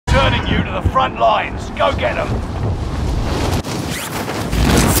you to the front lines. Go get them.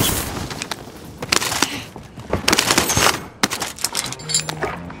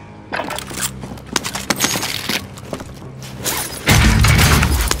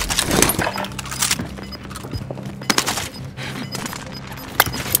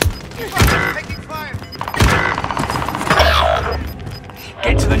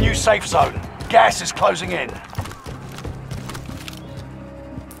 Get to the new safe zone. Gas is closing in.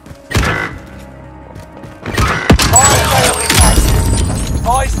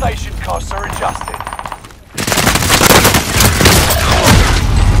 Buy station costs are adjusted.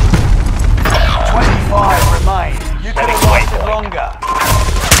 25 remain. You could have lasted longer.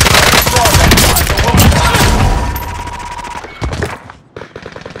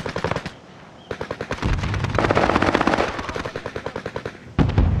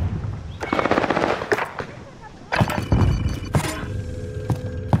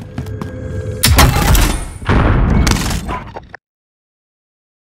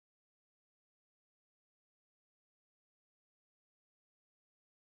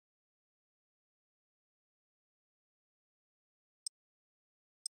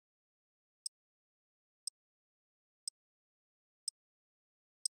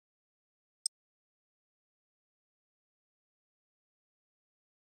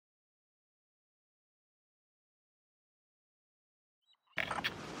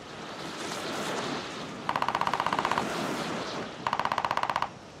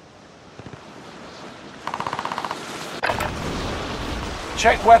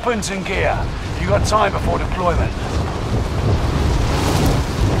 Check weapons and gear. You got time before deployment.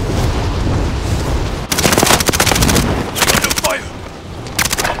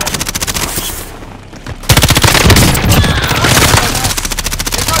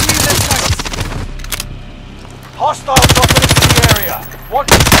 Hostile dropping into the area. Watch.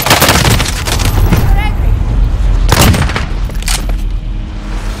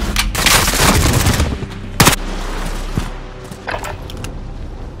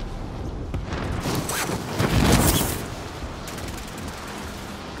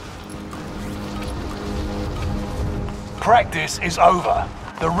 Practice is over.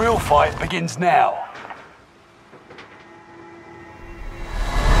 The real fight begins now.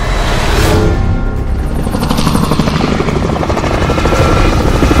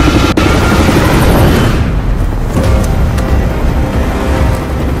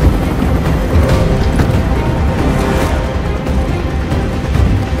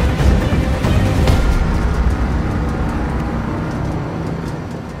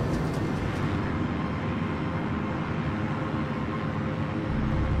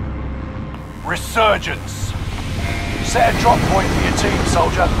 Resurgence. Set a drop point for your team,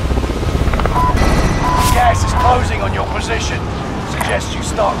 soldier. Gas is closing on your position. Suggest you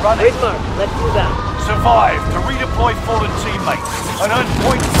start running. Great mark. Let's move out. Survive to redeploy fallen teammates and earn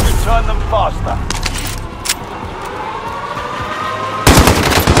points to return them faster.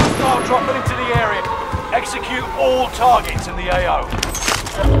 Hostile dropping into the area. Execute all targets in the AO.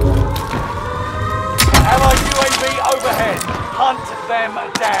 Allied UAV overhead. Hunt them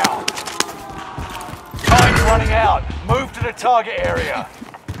down. Time's running out. Move to the target area.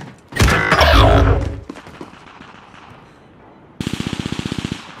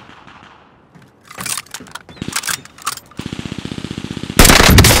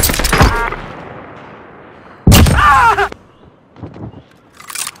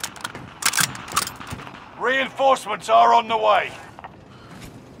 Reinforcements are on the way.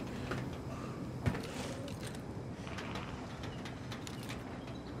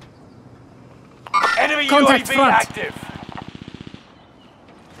 Enemy Contact UAV front. active.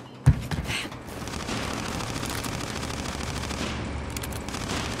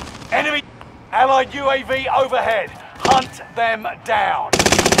 Enemy Allied UAV overhead. Hunt them down.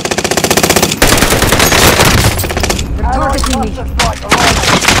 They're targeting me.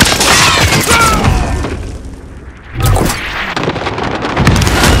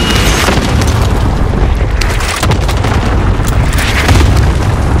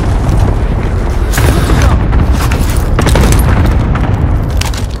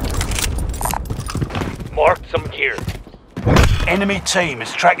 Mark some gear. Enemy team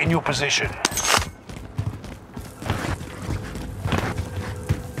is tracking your position.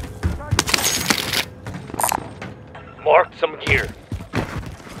 Mark some gear.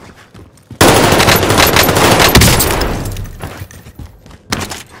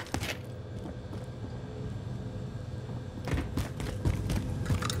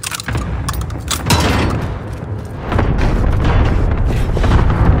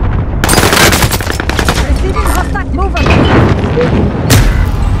 Receiving hostile movement.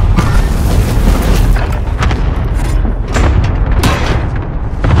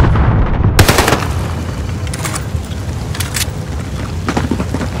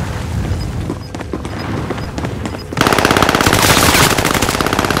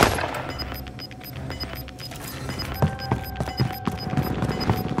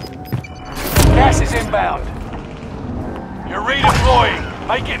 Gas inbound. You're redeploying.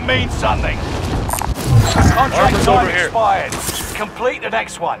 Make it mean something. Contract Armor's time over here. expired. Complete the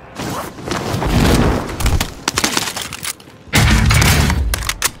next one.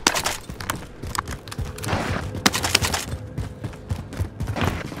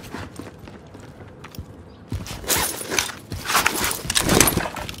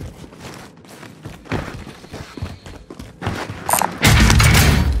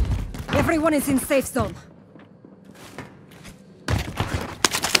 Everyone is in safe zone.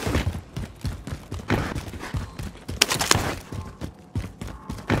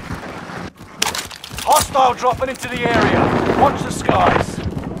 Hostile dropping into the area. Watch the skies.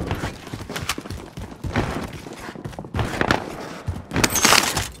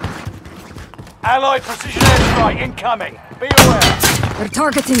 Allied precision airstrike incoming. Be aware. They're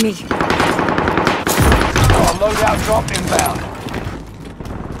targeting me. Got a loadout drop inbound.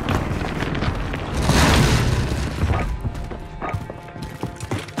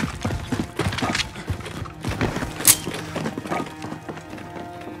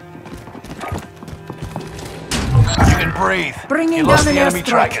 You can breathe. Bringing You lost down the an enemy airstrike.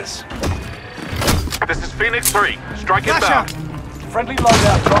 trackers. This is Phoenix 3. Strike inbound. Friendly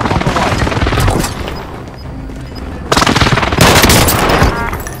loadout drop on the way.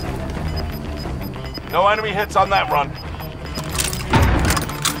 No enemy hits on that run.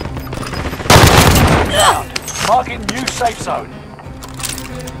 Down. Marking new safe zone.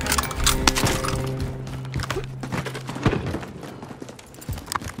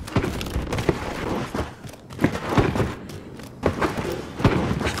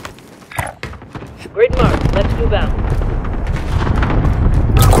 Grid mark. Let's move out.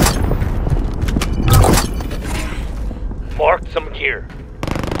 Marked some gear.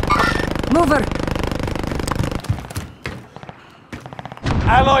 Mover.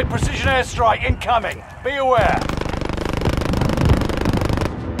 Allied precision airstrike incoming. Be aware.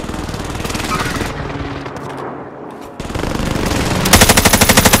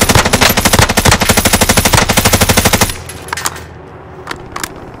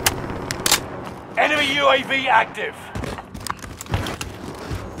 Enemy UAV active.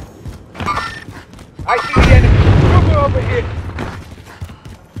 I see the enemy. Move over here.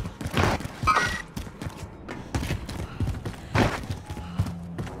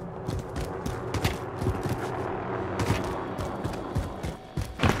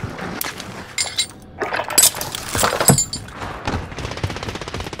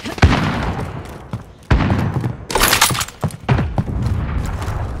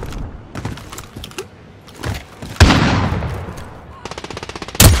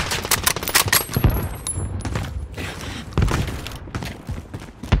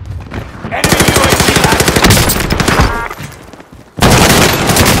 Enemy UAV active.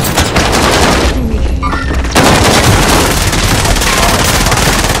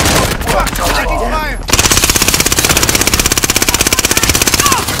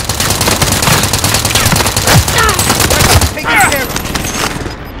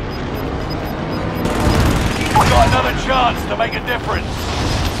 You've got another chance to make a difference.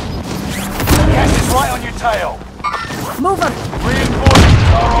 Gas is right on your tail. Mover.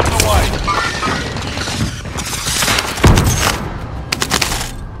 Reinforcements are on the way.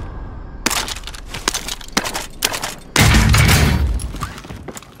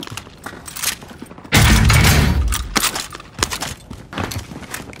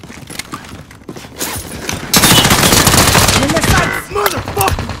 In the sights.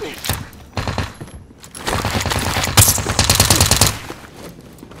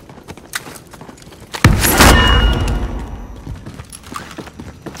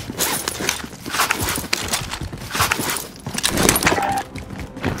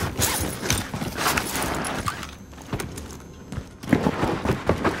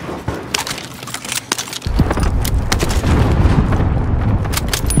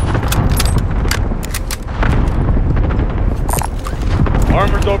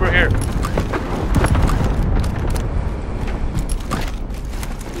 Armor's over here.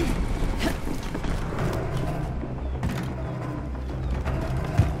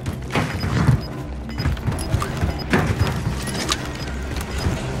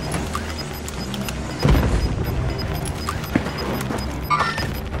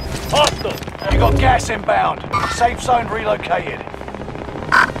 Hostile. You got gas inbound. Safe zone relocated.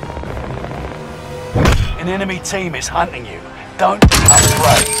 An enemy team is hunting you. Don't become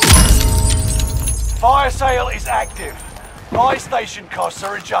prey. Fire sale is active. Buy station costs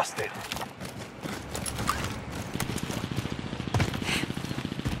are adjusted.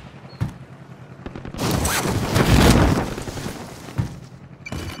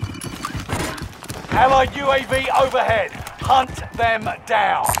 Allied UAV overhead. Hunt them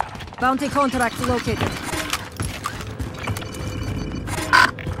down. Bounty contract located.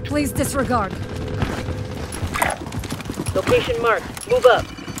 Please disregard. Location marked. Move up.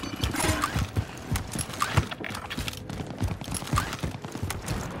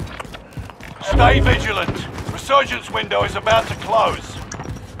 Stay vigilant. Resurgence window is about to close.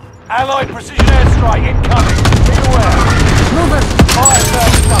 Allied precision airstrike incoming. Be aware. Mover! Fire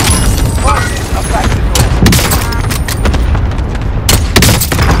sales done. Prices are back to normal.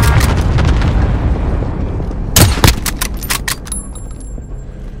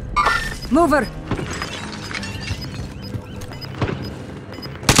 Mover!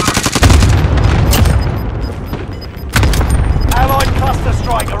 Allied cluster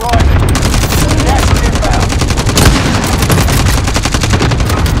strike arriving. Gas is inbound.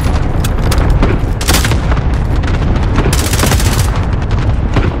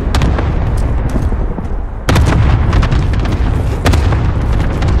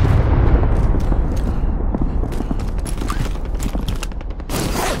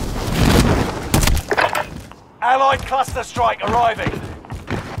 Allied cluster strike arriving.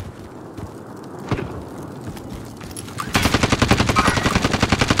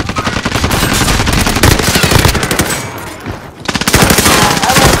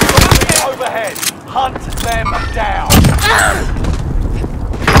 Overhead. Hunt them down.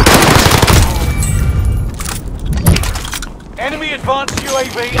 Enemy advanced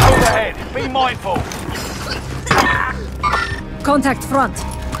UAV overhead. Be mindful. Contact front.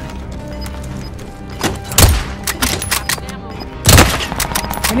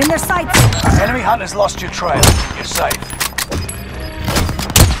 I'm in their sights. Enemy hunters lost your trail. You're safe.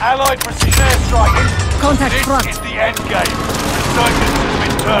 Allied precision airstrike. Contact front. This is the end game. Resurgence has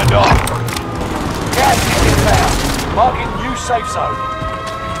been turned off. Gas is inbound. Marking new safe zone.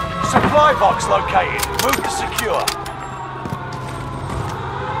 Supply box located. Move to secure.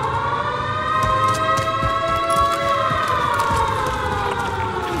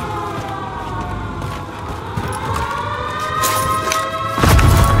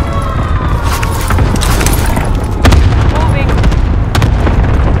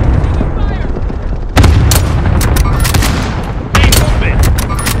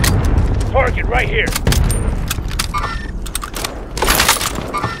 Right here.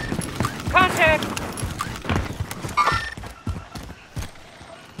 Contact!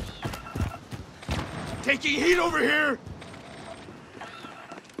 Taking heat over here.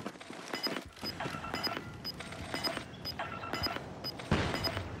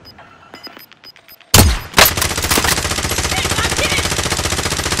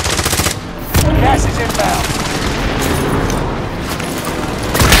 Gas is inbound.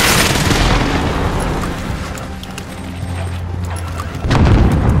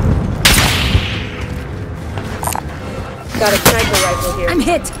 Got a sniper rifle here. I'm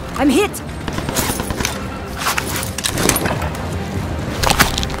hit! I'm hit!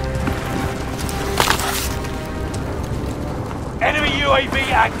 Enemy UAV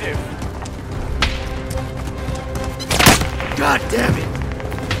active. God damn it!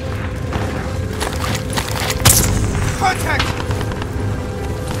 Contact!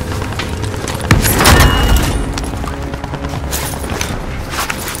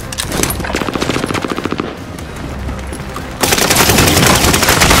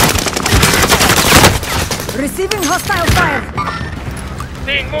 Receiving hostile fire!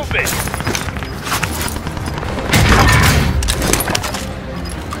 Seeing movement!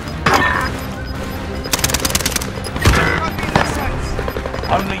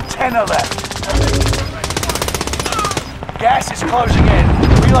 Only 10 are left. Gas is closing in.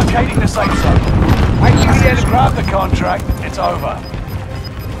 Relocating the safe zone. Just grab the contract. It's over.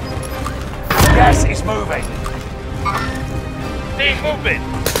 Gas is moving. Seeing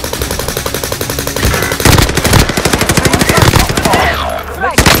movement!